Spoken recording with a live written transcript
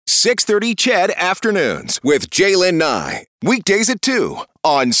6:30 CHED Afternoons with Jaylen Nye. Weekdays at 2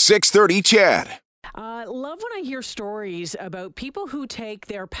 on 6:30 CHED. Love when I hear stories about people who take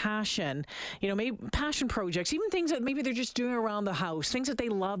their passion, maybe passion projects, even things that maybe they're just doing around the house, things that they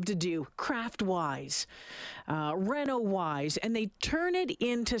love to do, craft-wise, reno-wise, and they turn it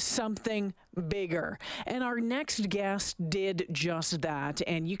into something bigger. And our next guest did just that.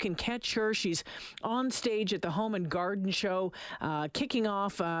 And you can catch her. She's on stage at the Home and Garden Show, kicking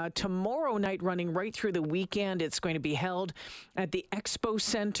off tomorrow night, running right through the weekend. It's going to be held at the Expo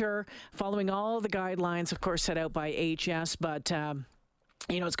Center, following all the guidelines, of course, set out by HS. But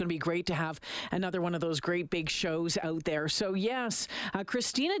it's going to be great to have another one of those great big shows out there. So, yes,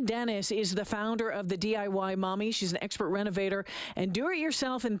 Christina Dennis is the founder of the DIY Mommy. She's an expert renovator and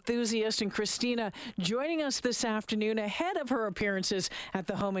do-it-yourself enthusiast. And Christina joining us this afternoon ahead of her appearances at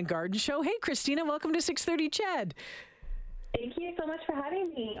the Home and Garden Show. Hey, Christina, welcome to 6:30 CHED. Thank you so much for having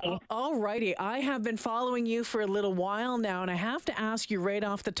me. All righty. I have been following you for a little while now, and I have to ask you right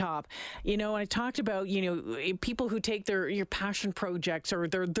off the top, I talked about, people who take your passion projects or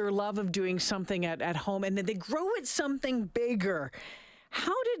their love of doing something at home, and then they grow it something bigger.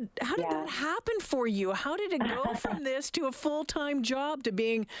 How did that happen for you? How did it go from this to a full-time job to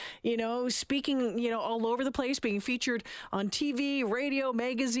being, speaking, all over the place, being featured on TV, radio,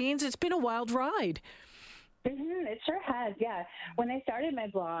 magazines? It's been a wild ride. It sure has, yeah. When I started my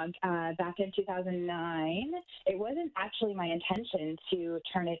blog back in 2009, it wasn't actually my intention to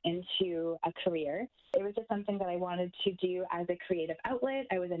turn it into a career. It was just something that I wanted to do as a creative outlet.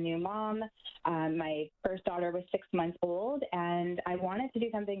 I was a new mom. My first daughter was 6 months old, and I wanted to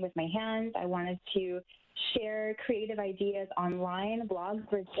do something with my hands. I wanted to share creative ideas online. Blogs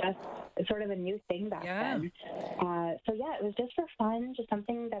were just sort of a new thing back then. It was just for fun, just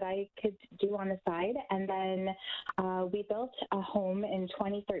something that I could do on the side. And then we built a home in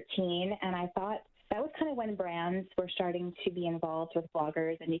 2013, and I thought that was kind of when brands were starting to be involved with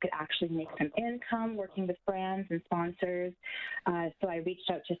bloggers, and you could actually make some income working with brands and sponsors. So I reached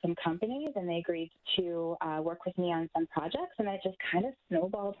out to some companies, and they agreed to work with me on some projects, and it just kind of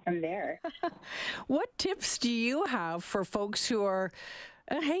snowballed from there. What tips do you have for folks who are,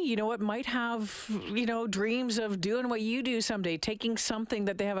 might have, dreams of doing what you do someday, taking something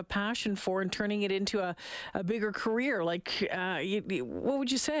that they have a passion for and turning it into a bigger career? Like, what would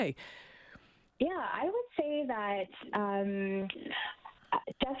you say? Yeah, I would say that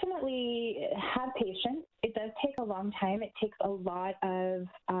definitely have patience. It does take a long time. It takes a lot of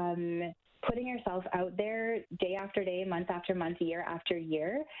putting yourself out there day after day, month after month, year after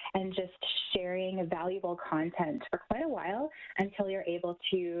year, and just sharing valuable content for quite a while until you're able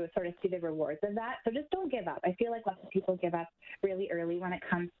to sort of see the rewards of that. So just don't give up. I feel like lots of people give up really early when it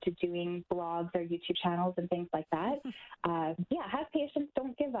comes to doing blogs or YouTube channels and things like that. Have patience,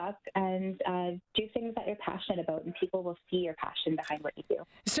 don't give up, and do things that you're passionate about, and people will see your passion behind what you do.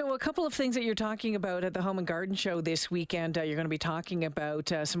 So a couple of things that you're talking about at the Home and Garden Show this weekend. You're going to be talking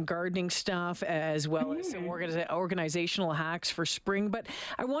about some gardening stuff as well as some organizational hacks for spring. But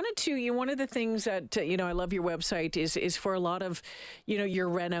I wanted to, one of the things that, I love your website is for a lot of, your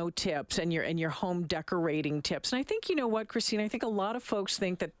reno tips and your home decorating tips. And I think, Christina, I think a lot of folks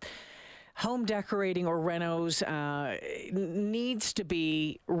think that home decorating or renos needs to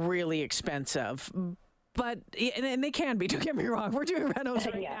be really expensive. But and they can be. Don't get me wrong. We're doing renos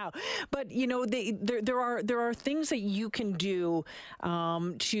right now, but there are things that you can do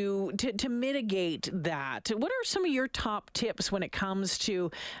to mitigate that. What are some of your top tips when it comes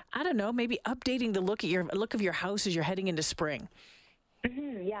to, maybe updating the look of your house as you're heading into spring?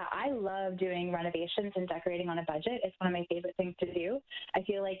 Yeah, I love doing renovations and decorating on a budget. It's one of my favorite things to do. I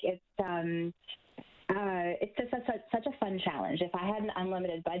feel like it's just such a fun challenge. If I had an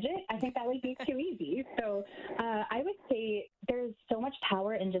unlimited budget, I think that would be too easy. So I would say there's so much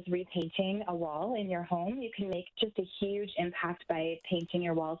power in just repainting a wall in your home. You can make just a huge impact by painting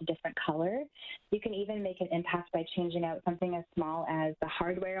your walls a different color. You can even make an impact by changing out something as small as the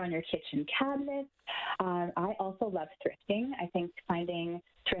hardware on your kitchen cabinets. I also love thrifting. I think finding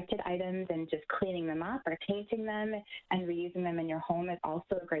thrifted items and just cleaning them up or painting them and reusing them in your home is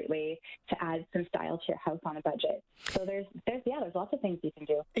also a great way to add some style to your house on a budget. So there's lots of things you can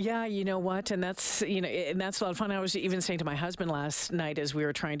do. Yeah, you know what? And that's, and that's a lot of fun. I was even saying to my husband last night as we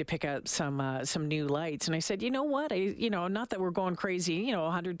were trying to pick out some new lights, and I said, you know what? Not that we're going crazy,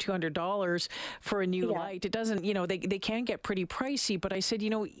 $100, $200 for a new light. It doesn't, they can get pretty pricey, but I said,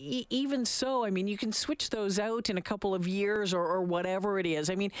 even so, you can switch those out in a couple of years or whatever it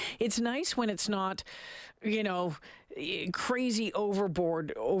is. It's nice when it's not, crazy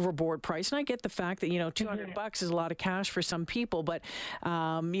overboard price. And I get the fact that, $200 is a lot of cash for some people, but,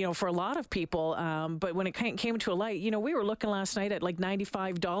 for a lot of people, but when it came to a light, we were looking last night at like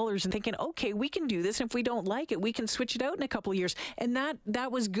 $95 and thinking, okay, we can do this. And if we don't like it, we can switch it out in a couple of years. And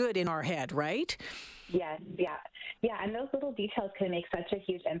that was good in our head, right? Yes, yeah. Yeah, and those little details can make such a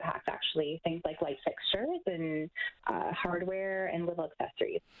huge impact, actually. Things like light fixtures and hardware and little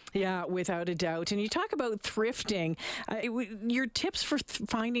accessories. Yeah, without a doubt. And you talk about thrifting. Your tips for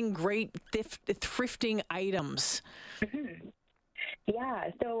finding great thrifting items. Mm-hmm. Yeah,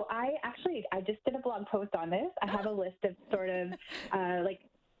 so I just did a blog post on this. I have a list of sort of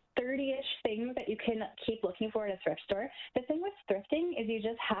 30-ish things that you can keep looking for at a thrift store. The thing with thrifting is you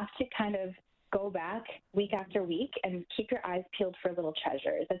just have to kind of go back week after week and keep your eyes peeled for little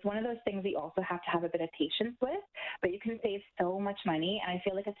treasures. It's one of those things that you also have to have a bit of patience with, but you can save so much money, and I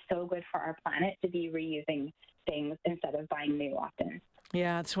feel like it's so good for our planet to be reusing things instead of buying new often.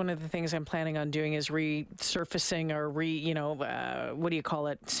 Yeah, it's one of the things I'm planning on doing is resurfacing or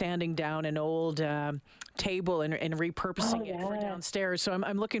sanding down an old table and repurposing it for downstairs. So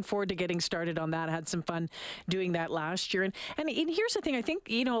I'm looking forward to getting started on that. I had some fun doing that last year. And here's the thing. I think,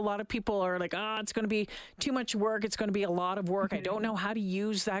 a lot of people are like, it's going to be too much work. It's going to be a lot of work. Mm-hmm. I don't know how to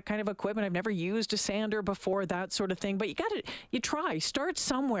use that kind of equipment. I've never used a sander before, that sort of thing. But you try. Start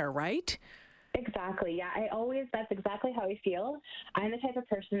somewhere, right? Exactly. Yeah, that's exactly how I feel. I'm the type of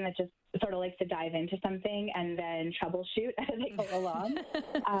person that just sort of likes to dive into something and then troubleshoot as I go along.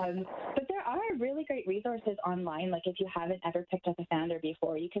 But there are really great resources online. Like if you haven't ever picked up a sander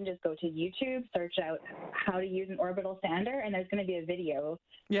before, you can just go to YouTube, search out how to use an orbital sander, and there's going to be a video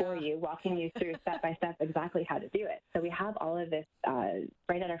for you walking you through step by step exactly how to do it. So we have all of this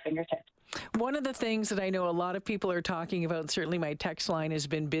right at our fingertips. One of the things that I know a lot of people are talking about, certainly my text line has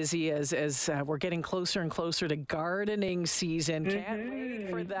been busy as we're getting closer and closer to gardening season. Can't wait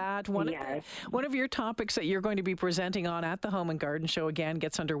for that. One of your topics that you're going to be presenting on at the Home and Garden Show, again,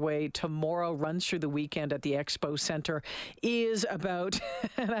 gets underway tomorrow, runs through the weekend at the Expo Center, is about,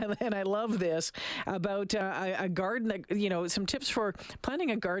 and I love this, about a garden that, some tips for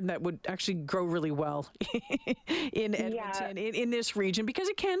planting a garden that would actually grow really well in Edmonton, in this region, because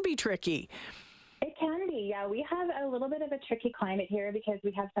it can be tricky. It can be, yeah. We have a little bit of a tricky climate here because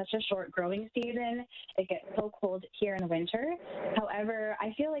we have such a short growing season. It gets so cold here in the winter. However,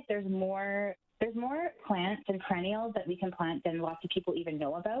 I feel like there's more plants and perennials that we can plant than lots of people even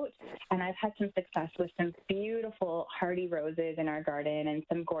know about. And I've had some success with some beautiful hardy roses in our garden and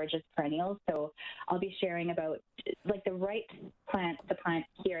some gorgeous perennials. So I'll be sharing about the right plants to plant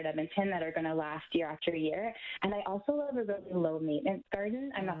here at Edmonton that are going to last year after year. And I also love a really low maintenance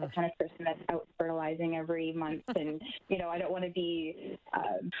garden. I'm not the kind of person that's out fertilizing every month and, I don't want to be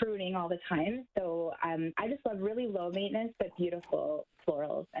pruning all the time. So I just love really low maintenance but beautiful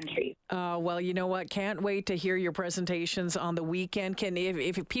florals and trees. Well, you know what? Can't wait to hear your presentations on the weekend.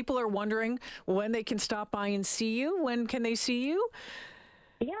 If people are wondering when they can stop by and see you, when can they see you?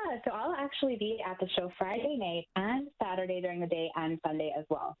 Yeah, so I'll actually be at the show Friday night and Saturday during the day and Sunday as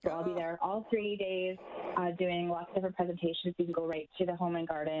well. So I'll be there all 3 days doing lots of different presentations. You can go right to the Home and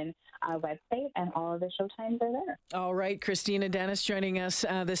Garden website, and all of the show times are there. All right, Christina Dennis joining us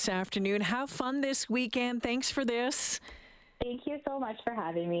this afternoon. Have fun this weekend. Thanks for this. Thank you so much for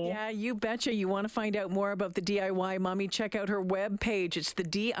having me. Yeah, you betcha. You want to find out more about the DIY Mommy, check out her webpage. It's the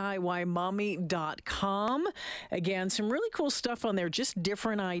DIYmommy.com. Again, some really cool stuff on there, just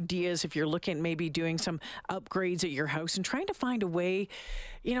different ideas if you're looking at maybe doing some upgrades at your house and trying to find a way,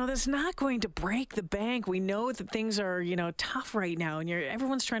 that's not going to break the bank. We know that things are, tough right now, and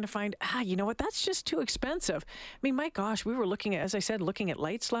everyone's trying to find, that's just too expensive. I mean, my gosh, we were looking at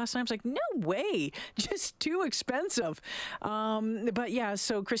lights last night. I was like, no way, just too expensive. But yeah,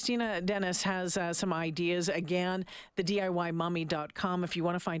 so Christina Dennis has some ideas. Again, the DIYmommy.com. If you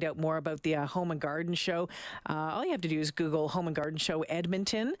want to find out more about the Home and Garden Show, all you have to do is Google Home and Garden Show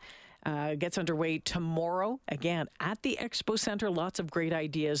Edmonton. Gets underway tomorrow, again, at the Expo Center. Lots of great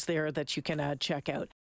ideas there that you can check out.